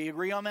life. Can we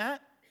agree on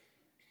that?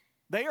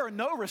 They are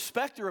no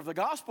respecter of the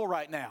gospel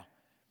right now.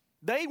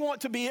 They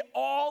want to be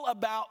all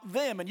about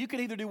them. And you can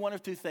either do one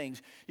of two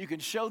things. You can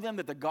show them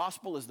that the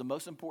gospel is the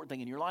most important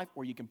thing in your life,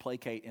 or you can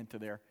placate into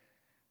their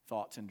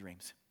thoughts and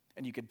dreams.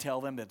 And you can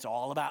tell them that it's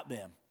all about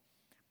them.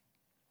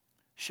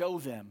 Show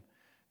them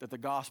that the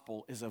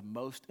gospel is of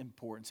most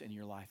importance in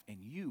your life, and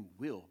you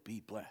will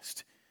be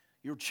blessed.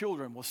 Your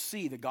children will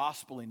see the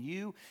gospel in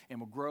you and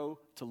will grow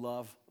to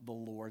love the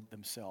Lord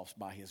themselves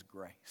by his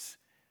grace.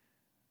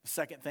 The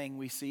second thing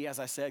we see, as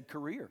I said,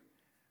 career.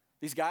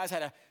 These guys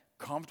had a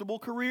comfortable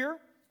career.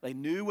 They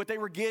knew what they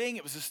were getting.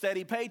 It was a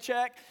steady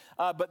paycheck.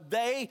 But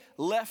they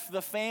left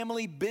the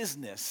family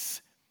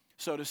business,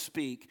 so to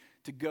speak,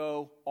 to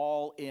go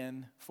all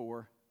in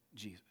for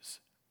Jesus.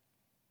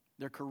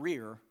 Their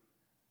career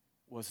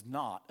was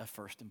not of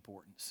first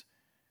importance.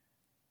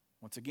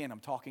 Once again, I'm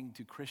talking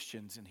to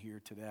Christians in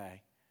here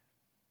today.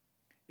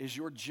 Is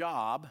your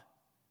job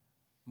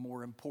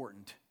more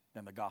important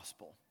than the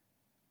gospel?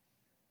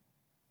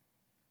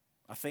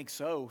 I think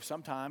so.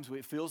 Sometimes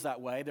it feels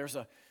that way. There's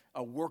a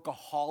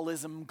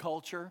workaholism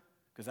culture,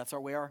 because that's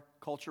our way our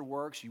culture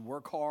works. You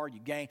work hard, you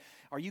gain.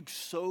 Are you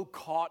so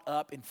caught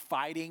up in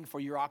fighting for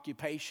your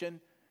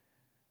occupation,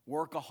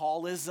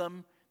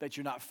 workaholism, that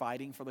you're not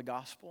fighting for the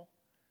gospel?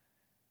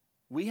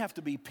 We have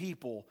to be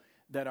people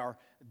that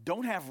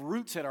don't have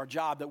roots at our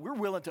job, that we're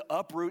willing to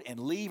uproot and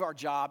leave our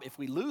job. If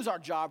we lose our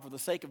job for the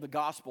sake of the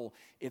gospel,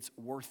 it's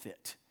worth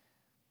it.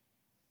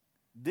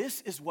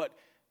 This is what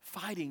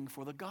fighting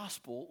for the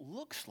gospel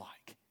looks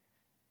like.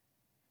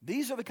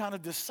 These are the kind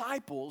of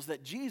disciples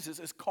that Jesus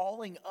is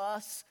calling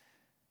us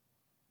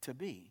to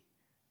be.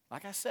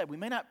 Like I said, we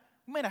may not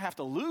have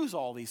to lose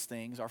all these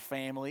things, our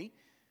family,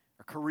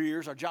 our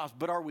careers, our jobs,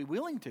 but are we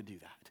willing to do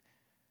that?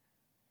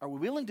 Are we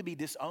willing to be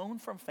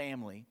disowned from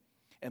family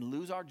and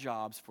lose our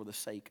jobs for the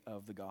sake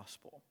of the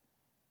gospel?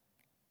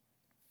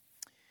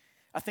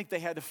 I think they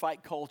had to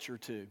fight culture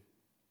too.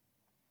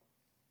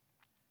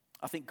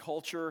 I think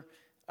culture,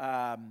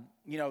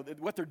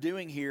 what they're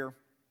doing here,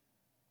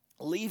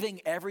 leaving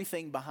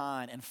everything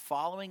behind and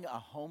following a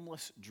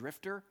homeless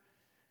drifter,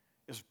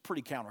 is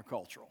pretty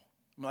countercultural.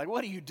 I'm like,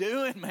 what are you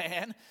doing,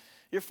 man?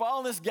 You're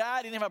following this guy,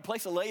 he didn't have a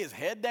place to lay his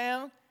head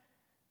down.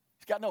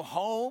 He's got no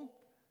home.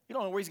 You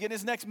don't know where he's getting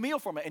his next meal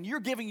from, and you're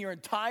giving your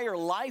entire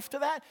life to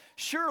that?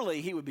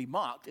 Surely he would be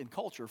mocked in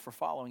culture for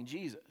following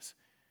Jesus.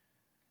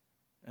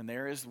 And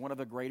there is one of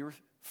the greater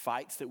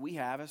fights that we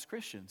have as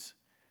Christians.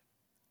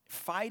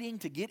 Fighting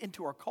to get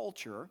into our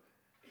culture,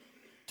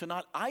 to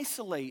not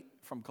isolate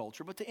from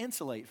culture, but to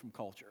insulate from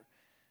culture.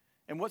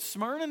 And what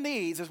Smyrna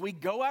needs as we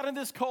go out in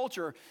this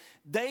culture,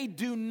 they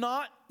do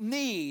not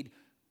need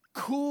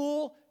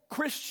cool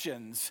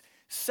Christians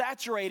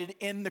saturated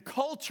in the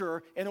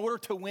culture in order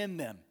to win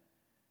them.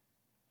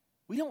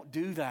 We don't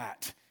do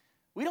that.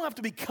 We don't have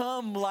to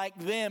become like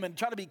them and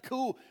try to be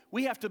cool.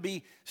 We have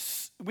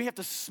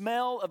to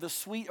smell of the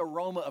sweet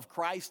aroma of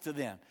Christ to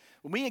them.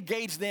 When we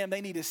engage them,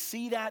 they need to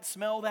see that,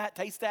 smell that,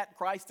 taste that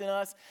Christ in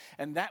us,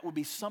 and that would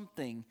be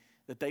something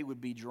that they would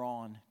be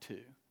drawn to.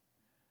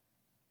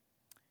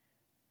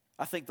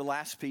 I think the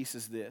last piece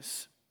is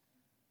this.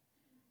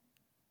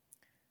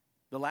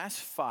 The last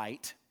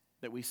fight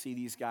that we see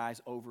these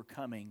guys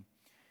overcoming,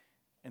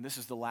 and this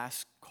is the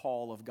last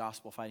call of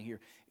gospel fighting here,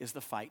 is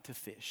the fight to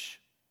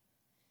fish.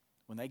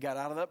 When they got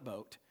out of that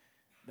boat,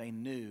 they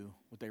knew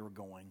what they were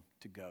going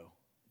to go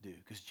do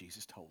because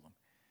Jesus told them.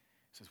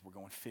 He says, we're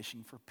going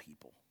fishing for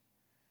people.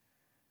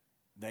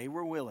 They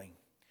were willing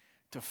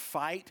to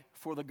fight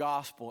for the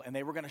gospel, and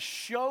they were going to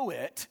show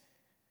it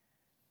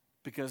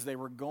because they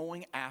were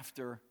going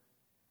after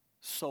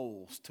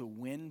souls to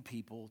win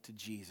people to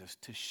Jesus,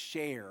 to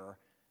share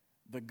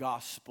the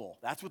gospel.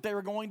 That's what they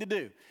were going to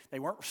do. They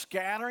weren't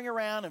scattering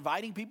around,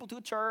 inviting people to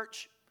a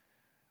church,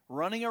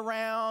 running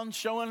around,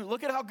 showing,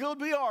 look at how good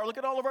we are, look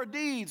at all of our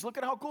deeds, look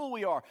at how cool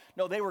we are.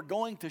 No, they were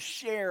going to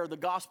share the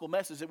gospel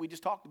message that we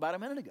just talked about a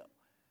minute ago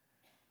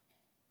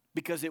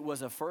because it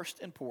was of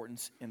first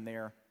importance in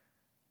their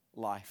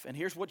life. And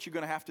here's what you're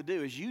going to have to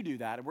do as you do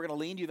that, and we're going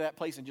to lead you to that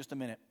place in just a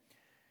minute.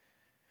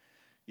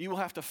 You will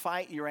have to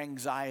fight your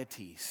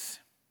anxieties,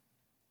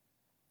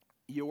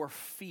 your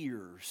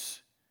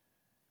fears,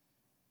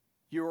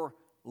 your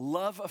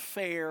love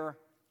affair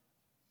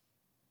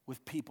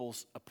with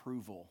people's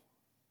approval,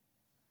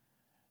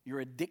 your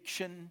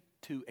addiction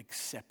to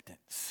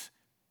acceptance.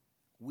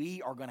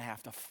 We are going to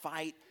have to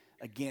fight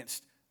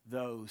against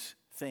those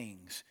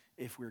things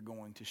if we're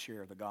going to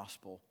share the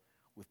gospel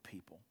with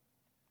people.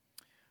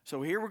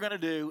 So here we're going to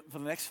do, for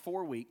the next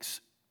 4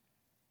 weeks,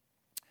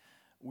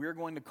 we're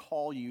going to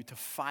call you to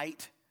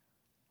fight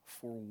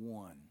for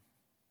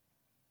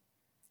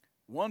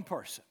one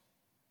person.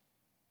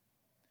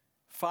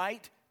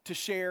 Fight to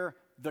share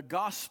the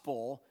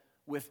gospel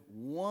with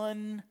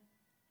one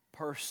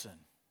person.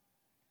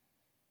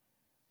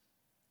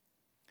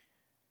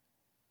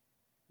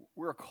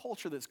 We're a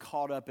culture that's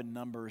caught up in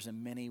numbers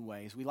in many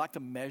ways. We like to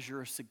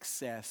measure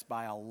success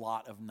by a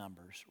lot of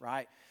numbers,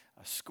 right?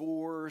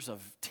 Scores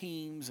of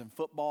teams and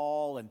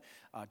football and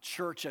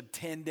church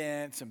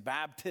attendance and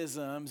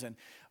baptisms and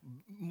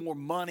more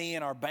money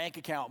in our bank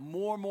account,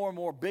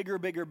 more,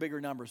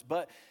 bigger numbers.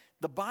 But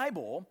the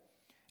Bible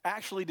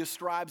actually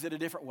describes it a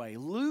different way.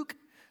 Luke,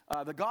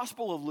 the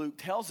Gospel of Luke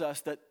tells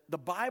us that the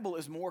Bible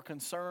is more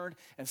concerned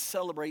and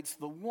celebrates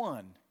the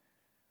one.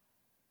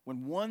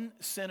 When one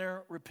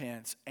sinner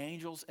repents,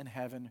 angels in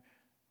heaven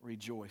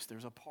rejoice.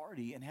 There's a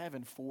party in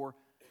heaven for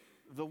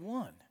the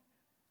one.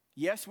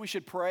 Yes, we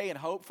should pray and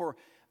hope for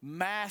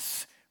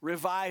mass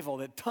revival,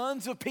 that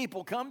tons of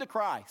people come to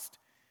Christ.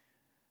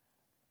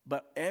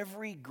 But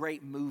every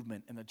great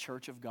movement in the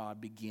church of God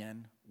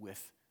begin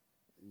with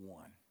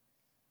one.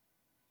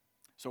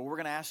 So what we're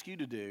going to ask you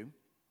to do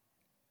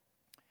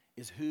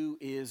is, who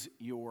is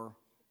your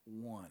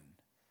one?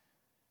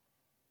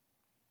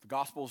 The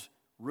gospel's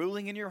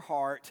ruling in your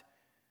heart.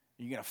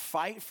 You're going to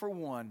fight for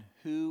one.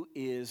 Who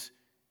is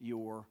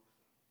your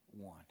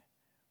one?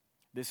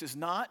 This is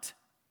not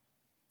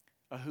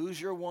a who's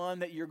your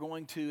one that you're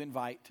going to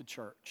invite to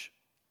church.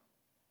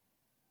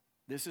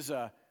 This is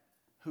a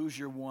who's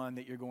your one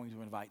that you're going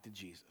to invite to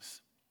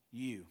Jesus.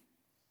 You.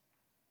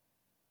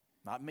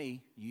 Not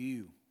me,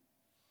 you.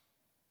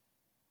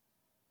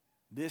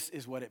 This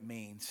is what it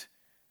means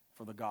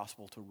for the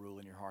gospel to rule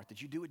in your heart, that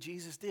you do what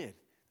Jesus did,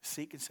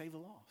 seek and save the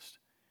lost.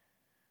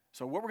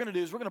 So what we're going to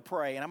do is we're going to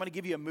pray, and I'm going to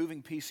give you a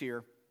moving piece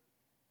here.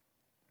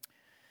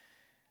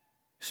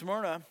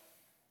 Smyrna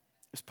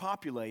is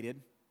populated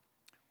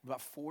with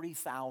about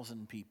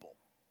 40,000 people.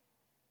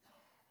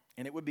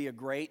 And it would be a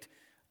great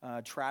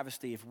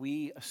travesty if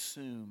we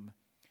assume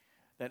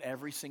that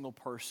every single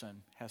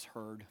person has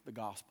heard the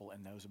gospel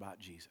and knows about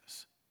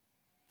Jesus.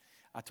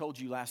 I told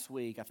you last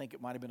week, I think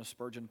it might have been a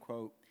Spurgeon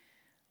quote,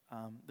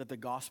 that the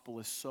gospel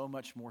is so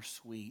much more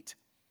sweet,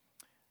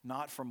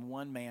 not from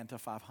one man to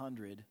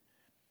 500,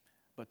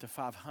 but to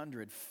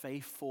 500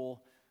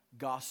 faithful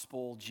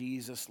gospel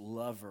Jesus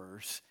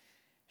lovers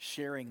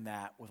sharing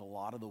that with a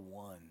lot of the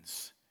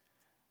ones.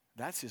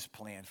 That's his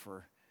plan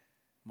for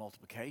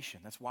multiplication.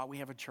 That's why we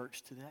have a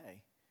church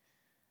today.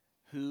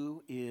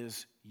 Who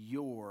is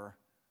your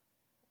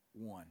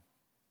one?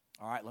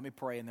 All right, let me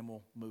pray and then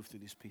we'll move through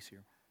this piece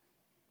here.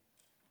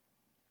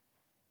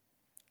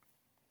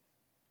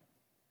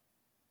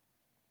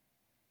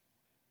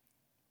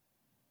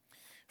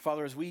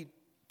 Father, as we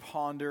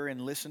ponder and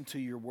listen to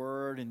your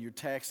word and your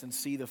text and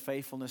see the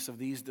faithfulness of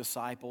these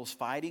disciples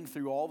fighting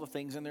through all the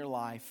things in their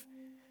life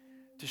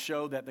to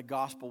show that the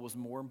gospel was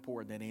more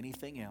important than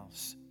anything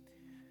else,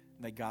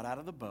 and they got out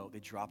of the boat, they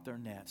dropped their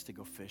nets to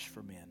go fish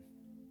for men.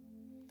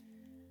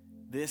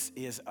 This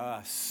is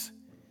us.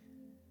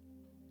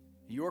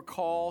 Your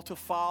call to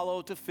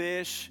follow, to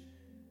fish,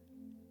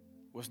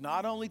 was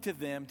not only to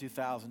them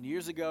 2,000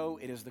 years ago,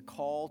 it is the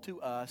call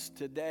to us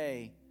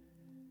today.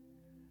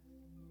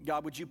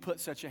 God, would you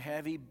put such a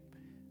heavy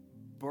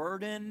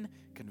burden,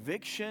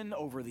 conviction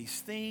over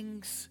these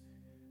things,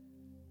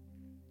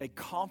 a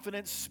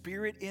confident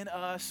spirit in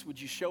us?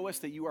 Would you show us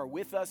that you are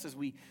with us as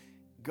we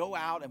go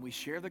out and we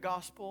share the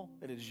gospel,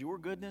 that it is your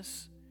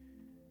goodness?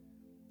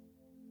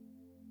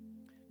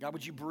 God,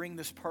 would you bring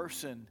this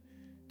person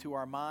to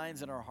our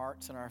minds and our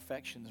hearts and our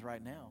affections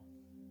right now?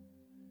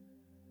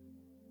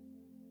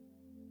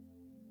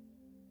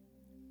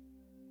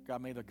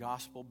 God, may the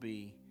gospel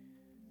be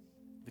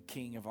the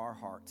king of our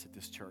hearts at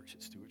this church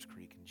at Stewart's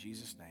Creek. In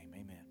Jesus' name,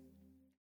 amen.